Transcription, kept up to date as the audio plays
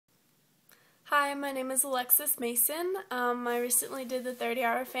Hi, my name is Alexis Mason. I recently did the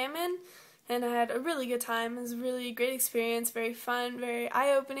 30-hour famine, and I had a really good time. It was a really great experience, very fun, very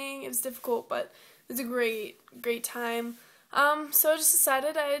eye-opening. It was difficult, but it was a great time. So I just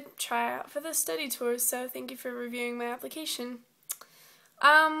decided I'd try out for the study tour, so thank you for reviewing my application.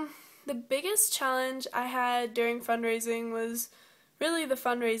 The biggest challenge I had during fundraising was really the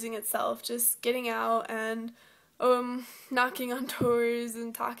fundraising itself, just getting out and knocking on doors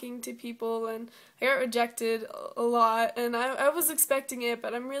and talking to people, and I got rejected a lot, and I was expecting it,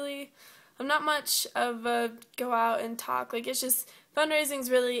 but I'm not much of a go out and talk. Like, it's just, fundraising's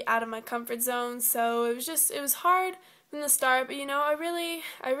really out of my comfort zone, so it was hard from the start, but I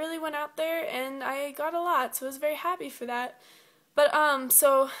really went out there and I got a lot, so I was very happy for that. But,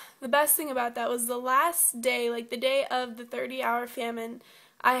 so the best thing about that was the last day, like the day of the 30-hour famine,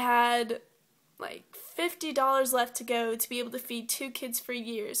 I had like $50 left to go to be able to feed 2 kids for a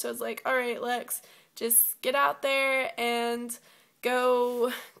year. So I was like, all right, Lex, just get out there and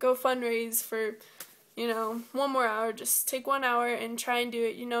go fundraise for, 1 more hour. Just take 1 hour and try and do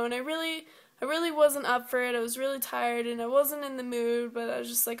it, and I really wasn't up for it. I was really tired and I wasn't in the mood, but I was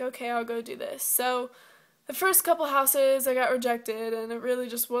just like, okay, I'll go do this. So the first couple houses I got rejected, and it really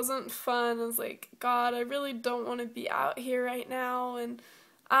just wasn't fun. I was like, God, I really don't want to be out here right now. And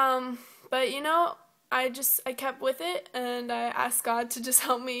but I kept with it, and I asked God to just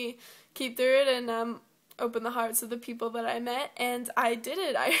help me keep through it and open the hearts of the people that I met, and I did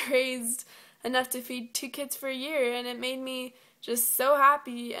it. I raised enough to feed 2 kids for a year, and it made me just so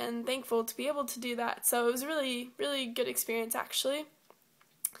happy and thankful to be able to do that. So it was a really good experience, actually.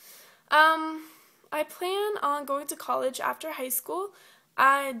 I plan on going to college after high school.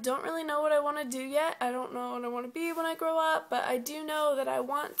 I don't really know what I want to do yet. I don't know what I want to be when I grow up, but I do know that I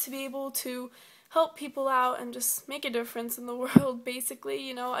want to be able to help people out and just make a difference in the world, basically.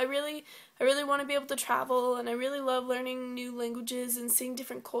 I really want to be able to travel, and I really love learning new languages and seeing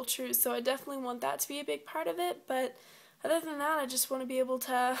different cultures, so I definitely want that to be a big part of it. But other than that, I just want to be able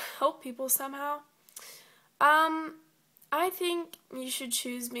to help people somehow. I think you should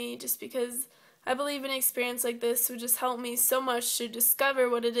choose me just because I believe an experience like this would just help me so much to discover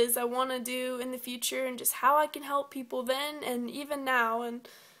what it is I want to do in the future and just how I can help people then and even now. And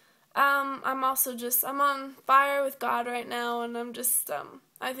I'm on fire with God right now, and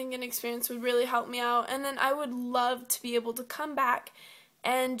I think an experience would really help me out. And then I would love to be able to come back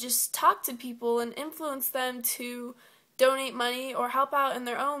and just talk to people and influence them to donate money or help out in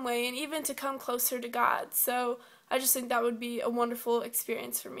their own way, and even to come closer to God. So I just think that would be a wonderful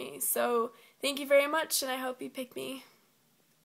experience for me. So thank you very much, and I hope you pick me.